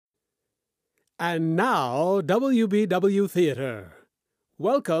And now, WBW Theater.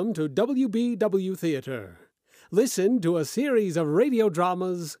 Welcome to WBW Theater. Listen to a series of radio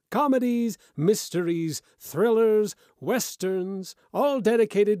dramas, comedies, mysteries, thrillers, westerns, all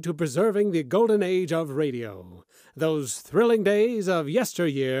dedicated to preserving the golden age of radio. Those thrilling days of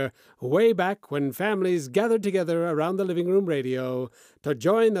yesteryear, way back when families gathered together around the living room radio to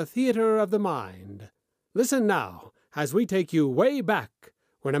join the theater of the mind. Listen now as we take you way back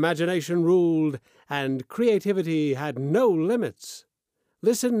when imagination ruled and creativity had no limits.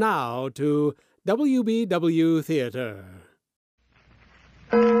 Listen now to WBW Theater.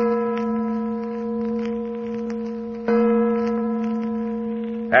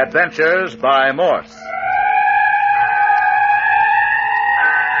 Adventures by Morse.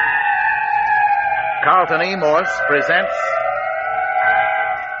 Carlton E. Morse presents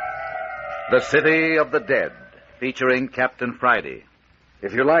The City of the Dead, featuring Captain Friday.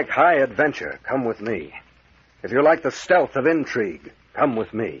 If you like high adventure, come with me. If you like the stealth of intrigue, come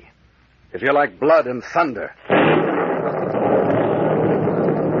with me. If you like blood and thunder,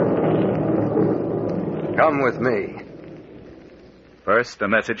 come with me. First, a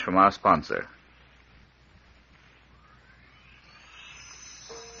message from our sponsor.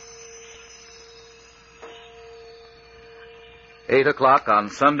 Eight o'clock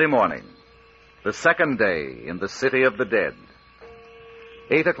on Sunday morning, the second day in the City of the Dead.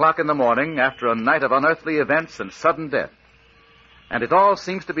 8 o'clock in the morning after a night of unearthly events and sudden death. And it all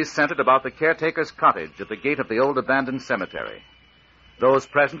seems to be centered about the caretaker's cottage at the gate of the old abandoned cemetery. Those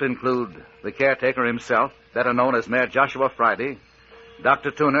present include the caretaker himself, better known as Mayor Joshua Friday,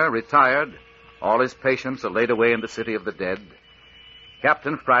 Dr. Tuner, retired, all his patients are laid away in the City of the Dead,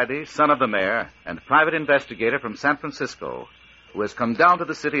 Captain Friday, son of the mayor, and private investigator from San Francisco, who has come down to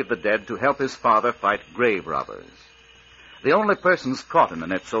the City of the Dead to help his father fight grave robbers. The only persons caught in the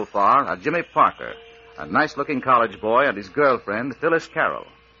net so far are Jimmy Parker, a nice-looking college boy, and his girlfriend, Phyllis Carroll.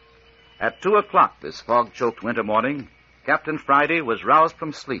 At 2 o'clock this fog-choked winter morning, Captain Friday was roused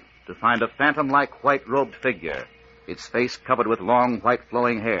from sleep to find a phantom-like white-robed figure, its face covered with long, white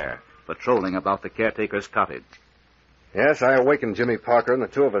flowing hair, patrolling about the caretaker's cottage. Yes, I awakened Jimmy Parker, and the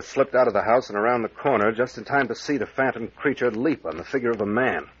two of us slipped out of the house and around the corner just in time to see the phantom creature leap on the figure of a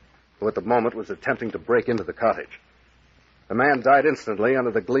man, who at the moment was attempting to break into the cottage. The man died instantly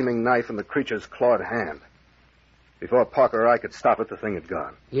under the gleaming knife in the creature's clawed hand. Before Parker or I could stop it, the thing had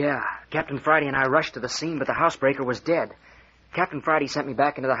gone. Yeah, Captain Friday and I rushed to the scene, but the housebreaker was dead. Captain Friday sent me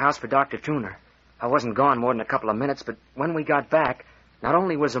back into the house for Dr. Tuner. I wasn't gone more than a couple of minutes, but when we got back, not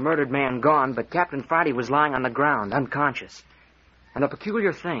only was the murdered man gone, but Captain Friday was lying on the ground, unconscious. And a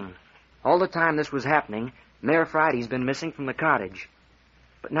peculiar thing, all the time this was happening, Mayor Friday's been missing from the cottage.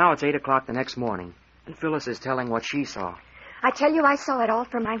 But now it's 8 o'clock the next morning, and Phyllis is telling what she saw. I tell you, I saw it all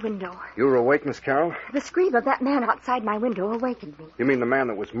from my window. You were awake, Miss Carroll? The scream of that man outside my window awakened me. You mean the man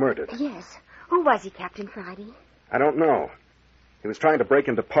that was murdered? Yes. Who was he, Captain Friday? I don't know. He was trying to break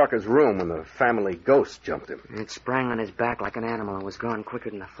into Parker's room when the family ghost jumped him. It sprang on his back like an animal and was gone quicker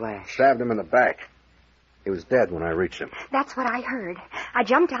than a flash. Stabbed him in the back. He was dead when I reached him. That's what I heard. I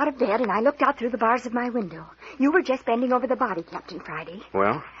jumped out of bed and I looked out through the bars of my window. You were just bending over the body, Captain Friday.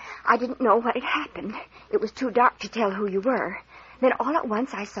 Well? I didn't know what had happened. It was too dark to tell who you were. Then all at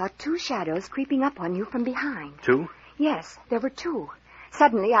once I saw two shadows creeping up on you from behind. Two? Yes, there were two.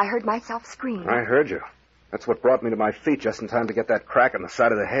 Suddenly I heard myself scream. I heard you. That's what brought me to my feet just in time to get that crack on the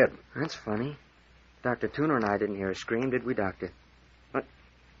side of the head. That's funny. Dr. Tuner and I didn't hear a scream, did we, Doctor? But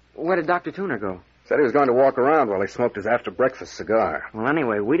where did Dr. Tuner go? Said he was going to walk around while he smoked his after-breakfast cigar. Well,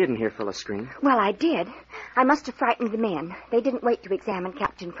 anyway, we didn't hear Phyllis scream. Well, I did. I must have frightened the men. They didn't wait to examine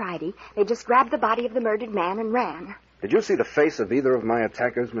Captain Friday. They just grabbed the body of the murdered man and ran. Did you see the face of either of my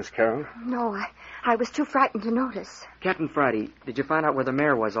attackers, Miss Carroll? No, I was too frightened to notice. Captain Friday, did you find out where the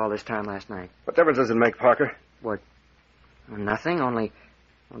mayor was all this time last night? What difference does it make, Parker? What? Well, nothing, only...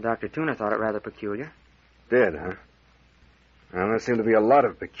 Well, Dr. Tuner thought it rather peculiar. Did, huh? Well, there seem to be a lot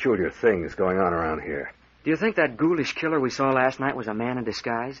of peculiar things going on around here. Do you think that ghoulish killer we saw last night was a man in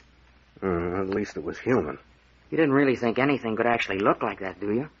disguise? At least it was human. You didn't really think anything could actually look like that,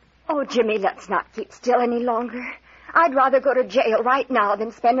 do you? Oh, Jimmy, let's not keep still any longer. I'd rather go to jail right now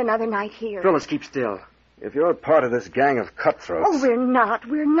than spend another night here. Phyllis, keep still. If you're part of this gang of cutthroats... Oh, we're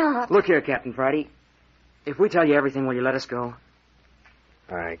not. Look here, Captain Friday. If we tell you everything, will you let us go?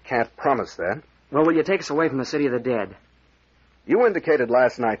 I can't promise that. Well, will you take us away from the City of the Dead? You indicated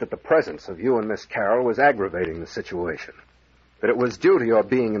last night that the presence of you and Miss Carroll was aggravating the situation. That it was due to your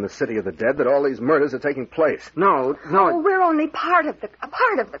being in the City of the Dead that all these murders are taking place. No. Oh, we're only part of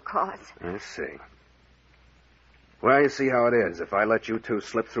the cause. I see. Well, you see how it is. If I let you two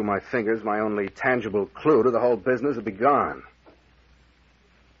slip through my fingers, my only tangible clue to the whole business would be gone.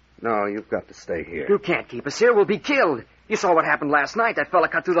 No, you've got to stay here. You can't keep us here. We'll be killed. You saw what happened last night. That fella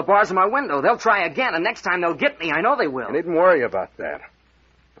cut through the bars of my window. They'll try again, and next time they'll get me. I know they will. You needn't worry about that.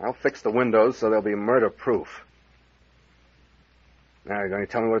 I'll fix the windows so they'll be murder-proof. Now, you going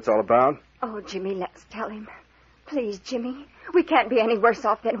to tell me what it's all about? Oh, Jimmy, let's tell him. Please, Jimmy. We can't be any worse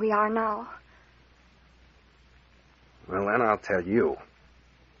off than we are now. Well, then I'll tell you.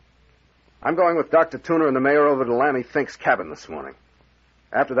 I'm going with Dr. Tuner and the mayor over to Lammy Fink's cabin this morning.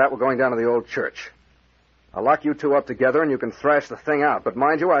 After that, we're going down to the old church. I'll lock you two up together and you can thrash the thing out. But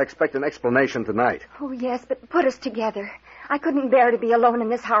mind you, I expect an explanation tonight. Oh, yes, but put us together. I couldn't bear to be alone in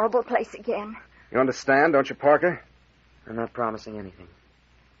this horrible place again. You understand, don't you, Parker? I'm not promising anything.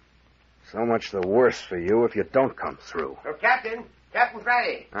 So much the worse for you if you don't come through. Oh, Captain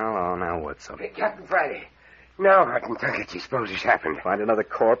Friday. Oh, now what's up? Hey, Captain Friday. Now, what in Tucket you suppose has happened? Find another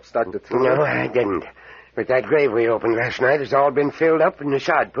corpse, Dr. Tuner? No, I didn't. But that grave we opened last night has all been filled up and the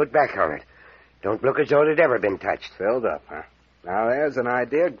sod put back on it. Don't look as though it had ever been touched. Filled up, huh? Now, there's an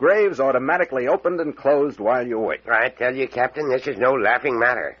idea. Graves automatically opened and closed while you wait. I tell you, Captain, this is no laughing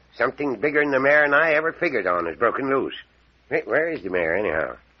matter. Something bigger than the mayor and I ever figured on has broken loose. Wait, where is the mayor,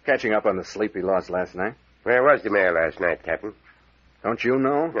 anyhow? Catching up on the sleep he lost last night. Where was the mayor last night, Captain? Don't you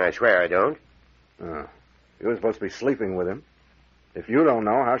know? I swear I don't. Oh. You were supposed to be sleeping with him. If you don't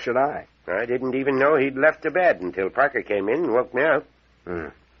know, how should I? I didn't even know he'd left the bed until Parker came in and woke me up.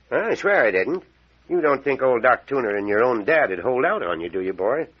 I swear I didn't. You don't think old Doc Tuner and your own dad would hold out on you, do you,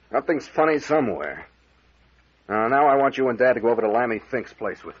 boy? Something's funny somewhere. Now I want you and Dad to go over to Lammy Fink's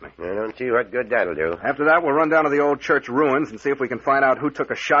place with me. I don't see what good that'll do. After that, we'll run down to the old church ruins and see if we can find out who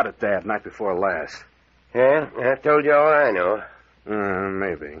took a shot at Dad night before last. Yeah, I've told you all I know.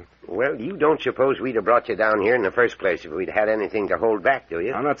 Maybe. Well, you don't suppose we'd have brought you down here in the first place if we'd had anything to hold back, do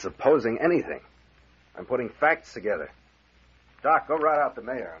you? I'm not supposing anything. I'm putting facts together. Doc, go right out the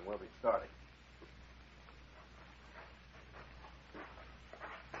mayor and we'll be starting.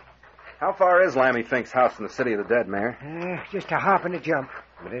 How far is Lammy Fink's house from the city of the dead, Mayor? Just a hop and a jump.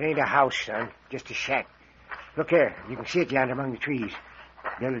 But it ain't a house, son. Just a shack. Look here. You can see it yonder among the trees.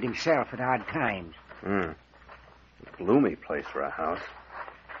 Built it himself at odd times. A gloomy place for a house.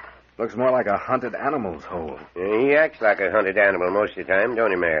 Looks more like a hunted animal's hole. He acts like a hunted animal most of the time,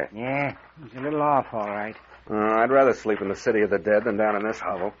 don't he, Mayor? Yeah, he's a little off, all right. I'd rather sleep in the city of the dead than down in this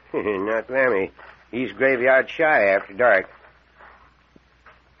hovel. Not Lammy. He's graveyard shy after dark.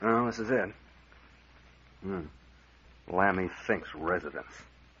 Oh, this is it. Lammy Fink's residence.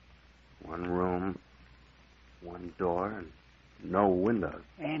 One room, one door, and no windows.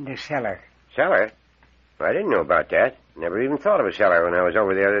 And a cellar. Cellar? I didn't know about that. Never even thought of a cellar when I was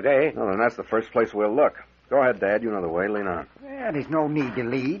over the other day. Well, then that's the first place we'll look. Go ahead, Dad. You know the way. Lean on. Well, there's no need to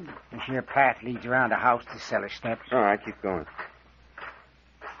lead. This here path leads around the house to cellar steps. All right, keep going.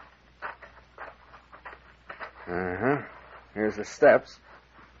 Here's the steps.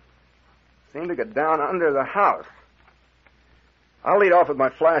 Seem to get down under the house. I'll lead off with my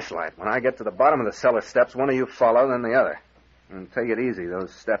flashlight. When I get to the bottom of the cellar steps, one of you follow, then the other. And take it easy.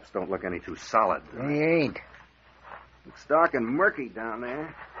 Those steps don't look any too solid. They ain't. It's dark and murky down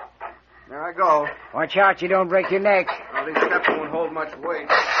there. There I go. Watch out you don't break your neck. Well, these steps won't hold much weight.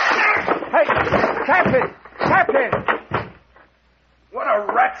 Hey, Captain! Captain! What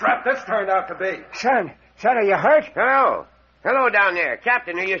a rat trap this turned out to be. Son, are you hurt? Hello down there.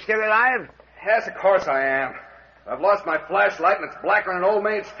 Captain, are you still alive? Yes, of course I am. I've lost my flashlight, and it's blacker than an old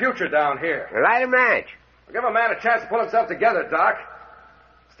maid's future down here. Light a match. Give a man a chance to pull himself together, Doc.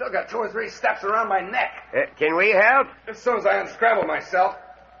 Still got 2 or 3 steps around my neck. Can we help? As soon as I unscramble myself.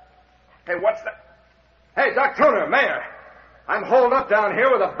 Hey, what's that? Hey, Doc Tuner, Mayor. I'm holed up down here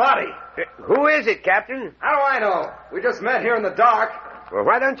with a body. Who is it, Captain? How do I know? We just met here in the dark. Well,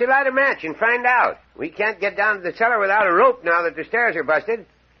 why don't you light a match and find out? We can't get down to the cellar without a rope now that the stairs are busted.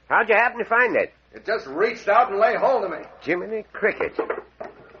 How'd you happen to find it? It just reached out and laid hold of me. Jiminy Cricket.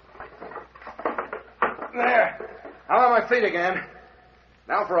 There. I'm on my feet again.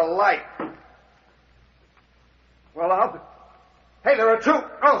 Now for a light. Well, Hey, there are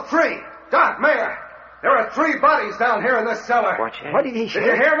 3. Doc, Mayor. There are 3 bodies down here in this cellar. Watch it. What did he say? Did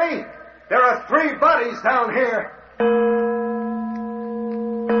you hear me? There are 3 bodies down here.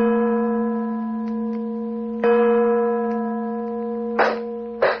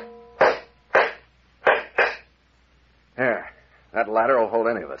 There. That ladder will hold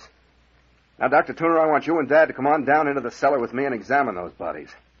any of us. Now, Dr. Tuner, I want you and Dad to come on down into the cellar with me and examine those bodies.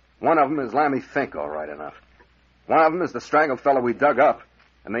 One of them is Lammy Fink, all right enough. One of them is the strangled fellow we dug up,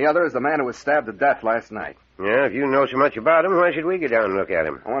 and the other is the man who was stabbed to death last night. Yeah, if you know so much about him, why should we get down and look at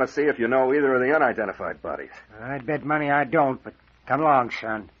him? I want to see if you know either of the unidentified bodies. I'd bet money I don't, but come along,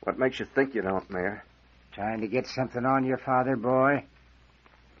 son. What makes you think you don't, Mayor? Trying to get something on your father, boy?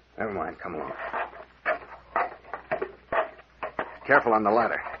 Never mind. Come along. Careful on the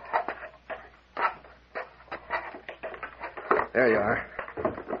ladder. There you are.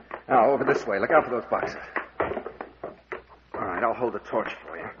 Now, over this way. Look out for those boxes. All right, I'll hold the torch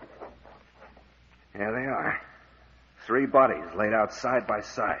for you. There they are. 3 bodies laid out side by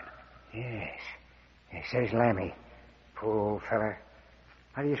side. Yes. It says Lammy. Poor old fella.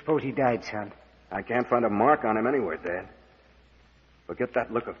 How do you suppose he died, son? I can't find a mark on him anywhere, Dad. Forget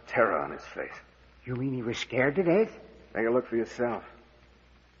that look of terror on his face. You mean he was scared to death? Take a look for yourself.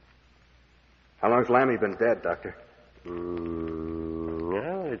 How long's Lammy been dead, Doctor?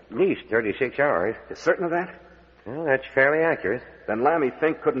 Well, at least 36 hours. You certain of that? Well, that's fairly accurate. Then Lammy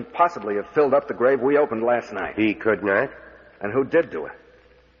Fink couldn't possibly have filled up the grave we opened last night. He could not. And who did do it?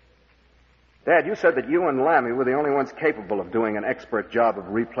 Dad, you said that you and Lammy were the only ones capable of doing an expert job of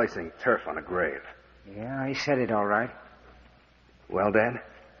replacing turf on a grave. Yeah, I said it all right. Well, Dad?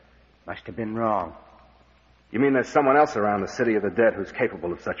 Must have been wrong. You mean there's someone else around the city of the dead who's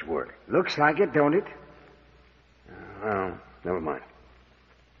capable of such work? Looks like it, don't it? Well, never mind.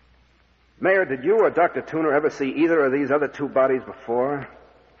 Mayor, did you or Dr. Tuner ever see either of these other 2 bodies before?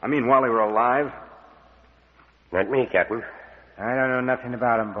 I mean, while they were alive? Not me, Captain. I don't know nothing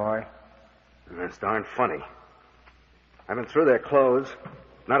about him, boy. That's darn funny. I've been through their clothes.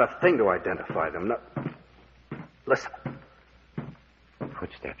 Not a thing to identify them. No... Listen.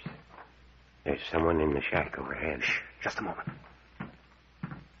 Footsteps. There's someone in the shack overhead. Shh, just a moment.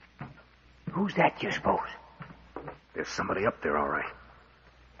 Who's that, you suppose? There's somebody up there, all right.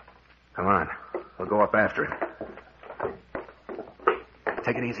 Come on. We'll go up after him.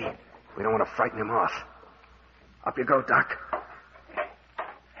 Take it easy. We don't want to frighten him off. Up you go, Doc.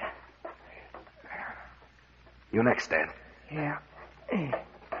 You next, Dad. Yeah.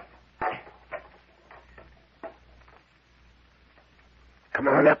 Come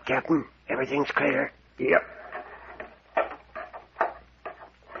on up, Captain. Everything's clear. Yep.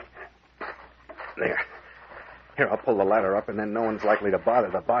 There. Here, I'll pull the ladder up, and then no one's likely to bother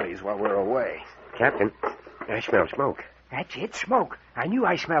the bodies while we're away. Captain, I smell smoke. That's it, smoke. I knew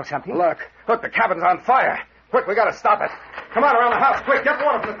I smelled something. Look, the cabin's on fire. Quick, we gotta stop it. Come on around the house, quick, get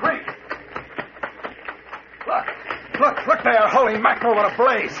water from the creek. Look there, holy mackerel, what a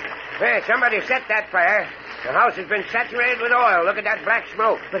blaze. Hey, somebody set that fire. The house has been saturated with oil. Look at that black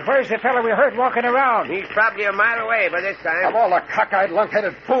smoke. But where's the fellow we heard walking around? He's probably a mile away by this time. Of all the cockeyed,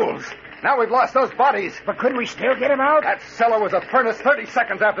 lunk-headed fools. Now we've lost those bodies. But couldn't we still get him out? That cellar was a furnace 30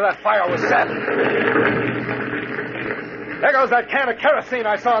 seconds after that fire was set. There goes that can of kerosene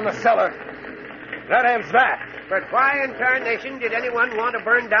I saw in the cellar. That ends that. But why in tarnation did anyone want to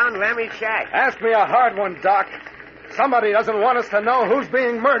burn down Lammy's shack? Ask me a hard one, Doc. Somebody doesn't want us to know who's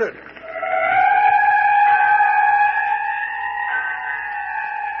being murdered.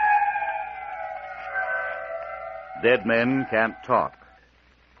 Dead men can't talk,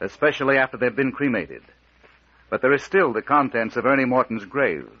 especially after they've been cremated. But there is still the contents of Ernie Morton's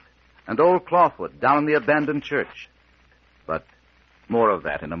grave and old clothwood down in the abandoned church. But more of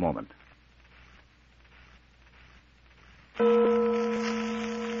that in a moment.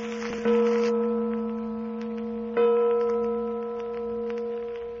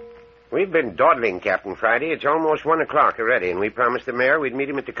 We've been dawdling, Captain Friday. It's almost 1 o'clock already, and we promised the mayor we'd meet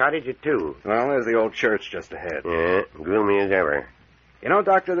him at the cottage at 2. Well, there's the old church just ahead. Yeah, gloomy as ever. You know,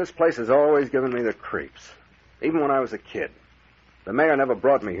 Doctor, this place has always given me the creeps. Even when I was a kid. The mayor never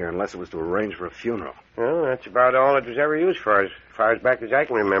brought me here unless it was to arrange for a funeral. Well, that's about all it was ever used for, as far as back as I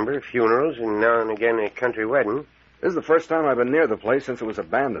can remember. Funerals and now and again a country wedding. This is the first time I've been near the place since it was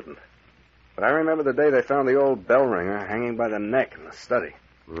abandoned. But I remember the day they found the old bell ringer hanging by the neck in the study.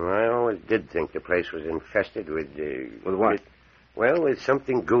 Well, I always did think the place was infested with... With what? With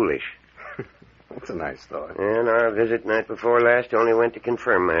something ghoulish. That's a nice thought. And our visit night before last only went to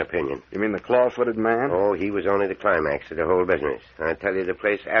confirm my opinion. You mean the claw-footed man? Oh, he was only the climax of the whole business. I tell you, the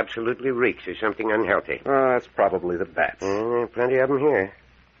place absolutely reeks of something unhealthy. Oh, that's probably the bats. Plenty of them here.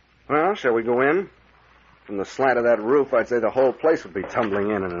 Well, shall we go in? From the slant of that roof, I'd say the whole place would be tumbling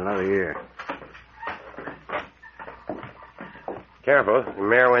in another year. Careful. The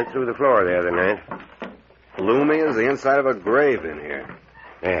mayor went through the floor the other night. Gloomy as the inside of a grave in here.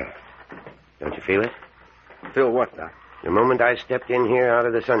 There. Don't you feel it? Feel what, Doc? The moment I stepped in here out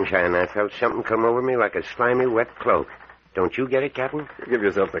of the sunshine, I felt something come over me like a slimy, wet cloak. Don't you get it, Captain? You give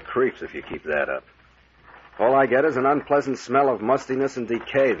yourself the creeps if you keep that up. All I get is an unpleasant smell of mustiness and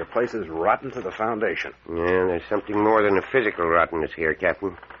decay. The place is rotten to the foundation. Yeah, there's something more than a physical rottenness here,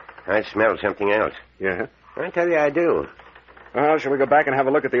 Captain. I smell something else. Yeah? I tell you I do. Well, shall we go back and have a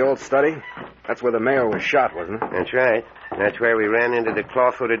look at the old study? That's where the mayor was shot, wasn't it? That's right. That's where we ran into the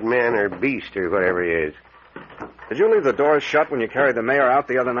claw-footed man or beast or whatever he is. Did you leave the doors shut when you carried the mayor out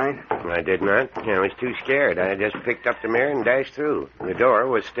the other night? I did not. I was too scared. I just picked up the mare and dashed through. The door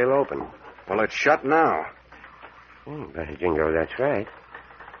was still open. Well, it's shut now. By jingo, that's right.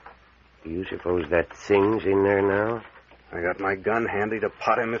 Do you suppose that thing's in there now? I got my gun handy to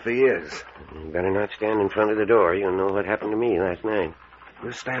pot him if he is. You better not stand in front of the door. You'll know what happened to me last night.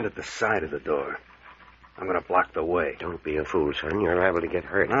 You stand at the side of the door. I'm going to block the way. Don't be a fool, son. You're liable to get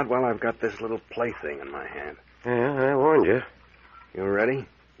hurt. Not while I've got this little plaything in my hand. Yeah, I warned you. You ready?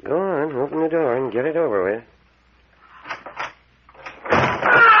 Go on, open the door and get it over with.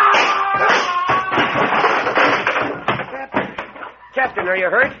 Captain, are you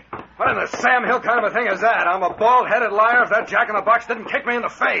hurt? What in the Sam Hill kind of a thing is that? I'm a bald-headed liar if that jack-in-the-box didn't kick me in the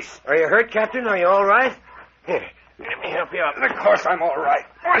face. Are you hurt, Captain? Are you all right? Here, let me help you up. Of course I'm all right.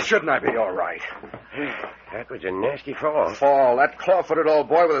 Why shouldn't I be all right? That was a nasty fall. Fall. That claw-footed old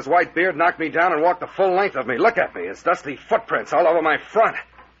boy with his white beard knocked me down and walked the full length of me. Look at me. His dusty footprints all over my front.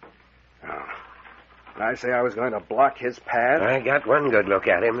 Oh. Did I say I was going to block his path? I got one good look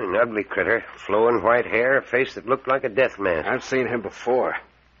at him, an ugly critter. Flowing white hair, a face that looked like a death mask. I've seen him before.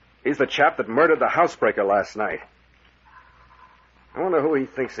 He's the chap that murdered the housebreaker last night. I wonder who he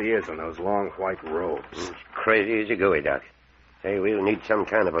thinks he is in those long white robes. He's crazy as a gooey duck. Hey, we'll need some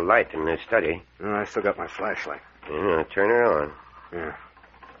kind of a light in this study. Oh, I still got my flashlight. Yeah, turn her on. Yeah.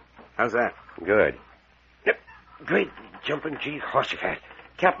 How's that? Good. Yep. Great jumping gee horsefat.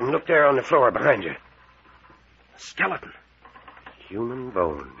 Captain, look there on the floor behind you. A skeleton. Human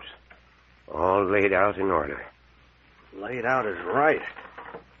bones. All laid out in order. Laid out is right.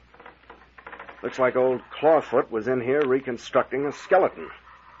 Looks like old Clawfoot was in here reconstructing a skeleton.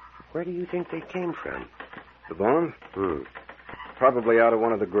 Where do you think they came from? The bones? Probably out of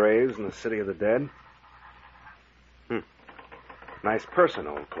one of the graves in the City of the Dead. Nice person,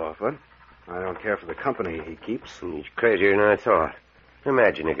 old Clawfoot. I don't care for the company he keeps. He's crazier than I thought.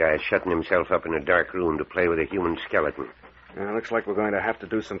 Imagine a guy shutting himself up in a dark room to play with a human skeleton. Looks like we're going to have to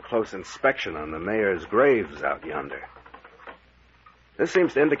do some close inspection on the mayor's graves out yonder. This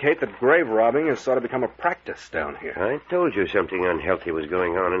seems to indicate that grave robbing has sort of become a practice down here. I told you something unhealthy was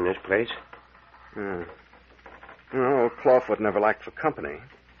going on in this place. Old Clawfoot never lacked for company.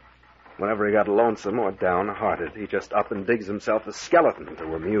 Whenever he got lonesome or downhearted, he just up and digs himself a skeleton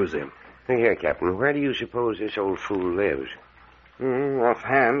to amuse him. Here, Captain, where do you suppose this old fool lives?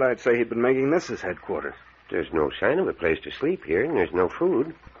 Offhand, I'd say he'd been making this his headquarters. There's no sign of a place to sleep here, and there's no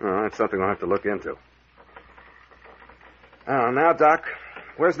food. Oh, that's something we'll have to look into. Now, Doc,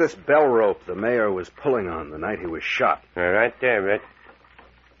 where's this bell rope the mayor was pulling on the night he was shot? Right there, Brett.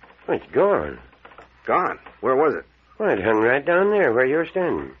 Oh, it's gone. Gone? Where was it? Well, it hung right down there where you're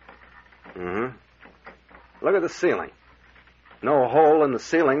standing. Look at the ceiling. No hole in the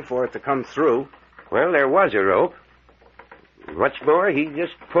ceiling for it to come through. Well, there was a rope. What's more, he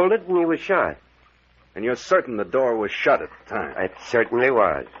just pulled it and he was shot. And you're certain the door was shut at the time? It certainly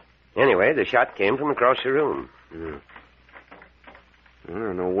was. Anyway, the shot came from across the room.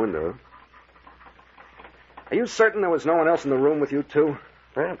 No window. Are you certain there was no one else in the room with you, too?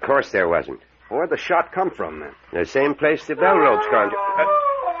 Well, of course there wasn't. Where'd the shot come from, then? The same place the bell rope's gone to.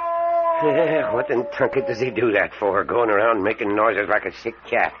 What in Tunket does he do that for, going around making noises like a sick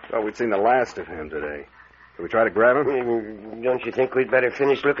cat? Well, we'd seen the last of him today. Shall we try to grab him? Don't you think we'd better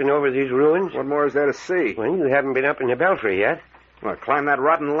finish looking over these ruins? What more is there to see? Well, you haven't been up in the belfry yet. What, climb that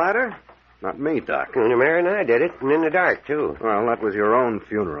rotten ladder? Not me, Doc. Well, the mayor and I did it, and in the dark, too. Well, that was your own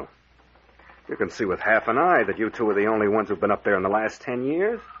funeral. You can see with half an eye that you two are the only ones who've been up there in the last 10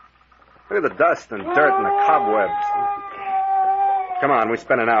 years. Look at the dust and dirt and the cobwebs. Come on, we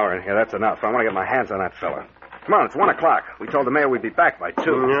spent an hour in here. That's enough. I want to get my hands on that fella. Come on, it's 1 o'clock. We told the mayor we'd be back by 2.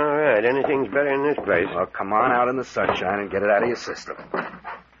 All right, anything's better in this place. Well, come on out in the sunshine and get it out of your system.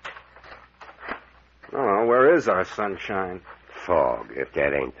 Oh, where is our sunshine? Fog, if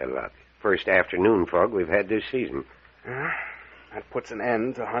that ain't the luck. First afternoon fog we've had this season. That puts an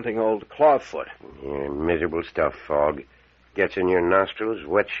end to hunting old Clawfoot. Yeah, miserable stuff, fog. Gets in your nostrils,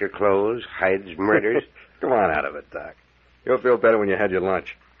 wets your clothes, hides murders. Come on out of it, Doc. You'll feel better when you had your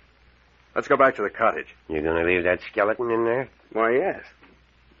lunch. Let's go back to the cottage. You gonna leave that skeleton in there? Why, yes.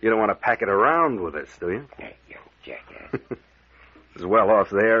 You don't want to pack it around with us, do you? Yeah, you jackass. It's as well off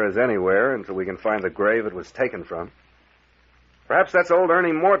there as anywhere until we can find the grave it was taken from. Perhaps that's old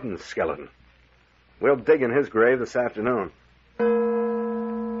Ernie Morton's skeleton. We'll dig in his grave this afternoon.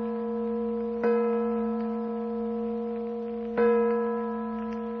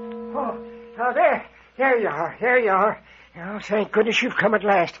 Oh, there you are. There you are. Oh, thank goodness you've come at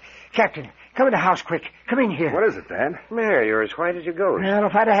last. Captain, come in the house quick. Come in here. What is it, Dad? Mary, you're as white as a ghost. Well,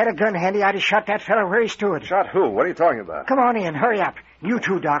 if I'd have had a gun handy, I'd have shot that fellow where he stood. Shot who? What are you talking about? Come on in. Hurry up. You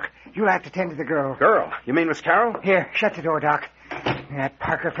too, Doc. You'll have to tend to the girl. Girl? You mean Miss Carroll? Here, shut the door, Doc. That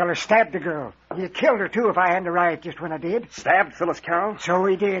Parker fella stabbed the girl. He killed her, too, if I hadn't arrived just when I did. Stabbed Phyllis Carroll? So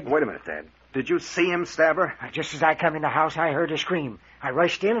he did. Wait a minute, Dad. Did you see him stab her? Just as I come in the house, I heard her scream. I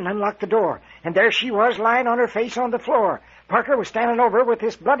rushed in and unlocked the door. And there she was, lying on her face on the floor. Parker was standing over her with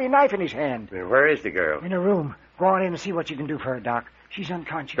this bloody knife in his hand. Where is the girl? In her room. Go on in and see what you can do for her, Doc. She's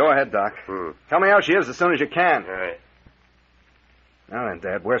unconscious. Go ahead, Doc. Tell me how she is as soon as you can. All right. Now then,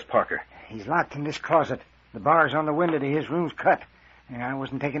 Dad, where's Parker? He's locked in this closet. The bars on the window to his room's cut. And I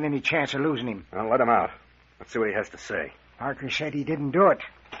wasn't taking any chance of losing him. Well, let him out. Let's see what he has to say. Parker said he didn't do it.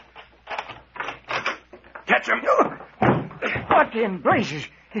 Catch him! What in blazes?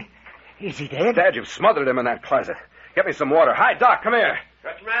 Is he dead? Dad, you've smothered him in that closet. Get me some water. Hi, Doc, come here.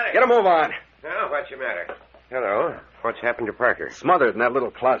 What's the matter? Get a move on. Oh, what's the matter? Hello. What's happened to Parker? Smothered in that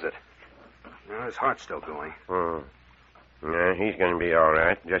little closet. Well, his heart's still going. Yeah, he's going to be all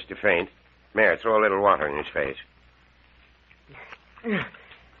right. Just a faint. Mare, throw a little water in his face.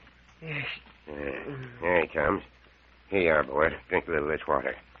 There he comes. Here you are, boy. Drink a little of this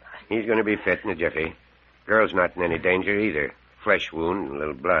water. He's going to be fit in a jiffy. Girl's not in any danger either. Flesh wound and a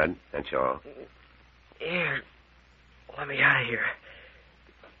little blood, that's all. Air. Let me out of here.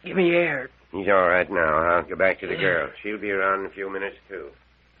 Give me air. He's all right now. I'll go back to the girl. She'll be around in a few minutes, too.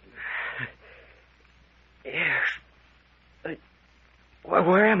 Air.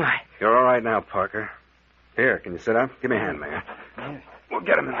 Where am I? You're all right now, Parker. Here, can you sit up? Give me a hand, Mayor. We'll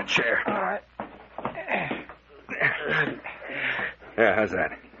get him in the chair. All right. Yeah, how's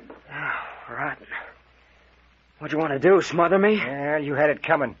that? Oh, rotten. What'd you want to do, smother me? Well, you had it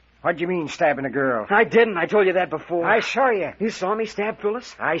coming. What'd you mean, stabbing a girl? I didn't. I told you that before. I saw you. You saw me stab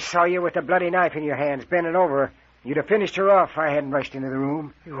Phyllis? I saw you with the bloody knife in your hands, bending over her. You'd have finished her off if I hadn't rushed into the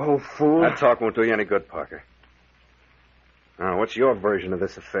room. You old fool. That talk won't do you any good, Parker. Now, what's your version of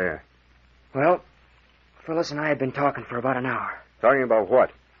this affair? Well, Phyllis and I had been talking for about an hour. Talking about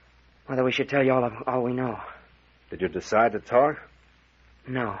what? Whether we should tell you all we know. Did you decide to talk?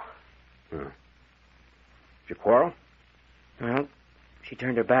 No. Did you quarrel? Well, she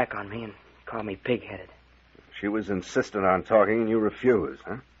turned her back on me and called me pig-headed. She was insistent on talking and you refused,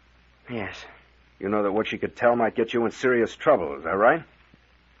 huh? Yes. You know that what she could tell might get you in serious trouble, is that right?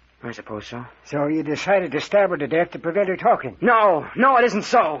 I suppose so. So you decided to stab her to death to prevent her talking? No, it isn't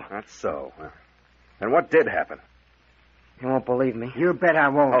so. That's so. And what did happen? You won't believe me. You bet I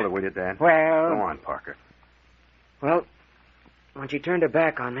won't. Hold it, will you, Dad? Well... Go on, Parker. Well, when she turned her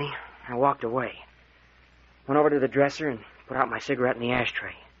back on me, I walked away. Went over to the dresser and put out my cigarette in the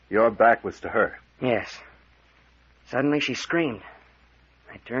ashtray. Your back was to her? Yes. Suddenly she screamed.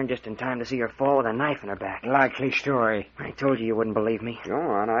 I turned just in time to see her fall with a knife in her back. Likely story. I told you wouldn't believe me. Go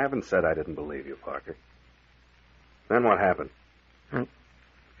on. I haven't said I didn't believe you, Parker. Then what happened? I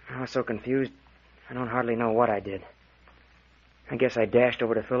was so confused, I don't hardly know what I did. I guess I dashed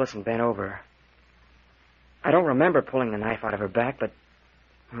over to Phyllis and bent over her. I don't remember pulling the knife out of her back, but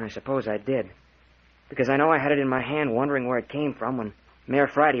I suppose I did. Because I know I had it in my hand wondering where it came from when Mayor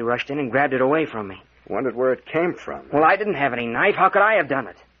Friday rushed in and grabbed it away from me. Wondered where it came from. Well, I didn't have any knife. How could I have done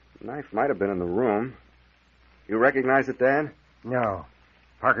it? The knife might have been in the room. You recognize it, Dad? No.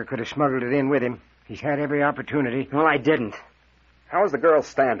 Parker could have smuggled it in with him. He's had every opportunity. Well, I didn't. How was the girl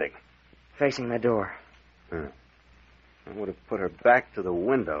standing? Facing the door. I would have put her back to the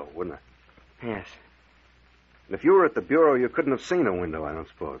window, wouldn't I? Yes. And if you were at the bureau, you couldn't have seen a window, I don't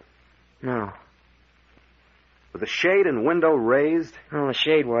suppose. No. With the shade and window raised? Well, the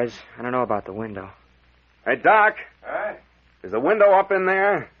shade was. I don't know about the window. Hey, Doc. Huh? Is the window up in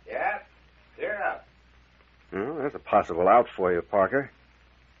there? Yeah. Clear up. Well, there's a possible out for you, Parker.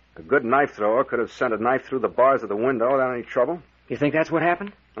 A good knife thrower could have sent a knife through the bars of the window without any trouble. You think that's what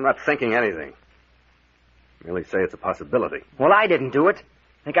happened? I'm not thinking anything. Merely say it's a possibility. Well, I didn't do it.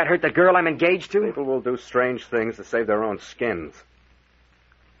 Think I'd hurt the girl I'm engaged to? People will do strange things to save their own skins.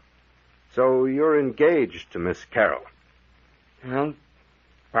 So you're engaged to Miss Carroll? Well,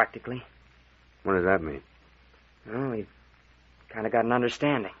 practically. What does that mean? Well, we've kind of got an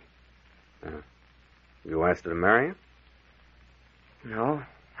understanding. You asked her to marry you? No.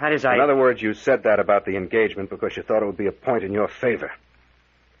 How does I... In other words, you said that about the engagement because you thought it would be a point in your favor.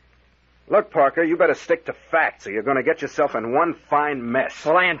 Look, Parker, you better stick to facts or you're going to get yourself in one fine mess.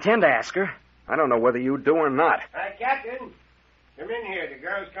 Well, I intend to ask her. I don't know whether you do or not. Captain, come in here. The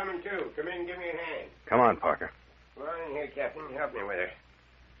girl's coming too. Come in and give me a hand. Come on, Parker. Come on in here, Captain. Help me with her.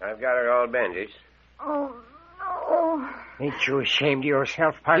 I've got her all bandaged. Oh, no. Ain't you ashamed of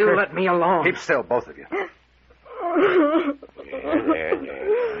yourself, Parker? You let me alone. Keep still, both of you. There.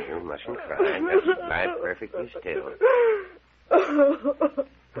 You mustn't cry. Just lie perfectly still.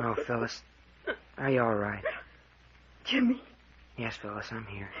 Oh, Phyllis, are you all right? Jimmy. Yes, Phyllis, I'm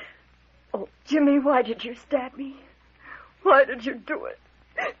here. Oh, Jimmy, why did you stab me? Why did you do it?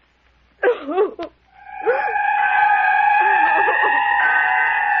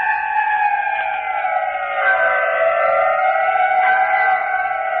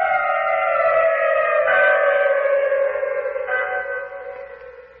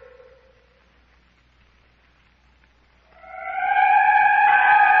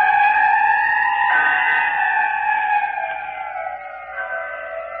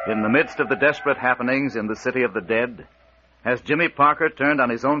 In the midst of the desperate happenings in the city of the dead, has Jimmy Parker turned on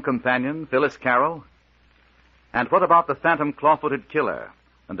his own companion, Phyllis Carroll? And what about the phantom claw-footed killer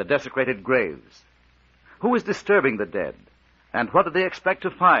and the desecrated graves? Who is disturbing the dead? And what do they expect to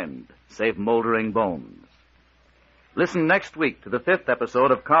find, save moldering bones? Listen next week to the 5th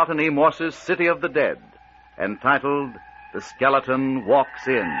episode of Carlton E. Morse's City of the Dead, entitled The Skeleton Walks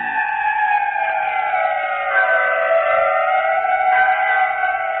In.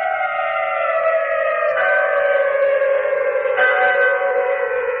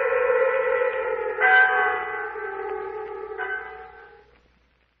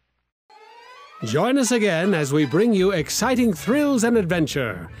 Join us again as we bring you exciting thrills and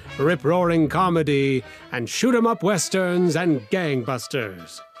adventure, rip-roaring comedy, and shoot-'em-up westerns and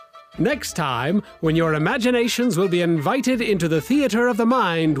gangbusters. Next time, when your imaginations will be invited into the theater of the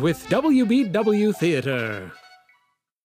mind with WBW Theater.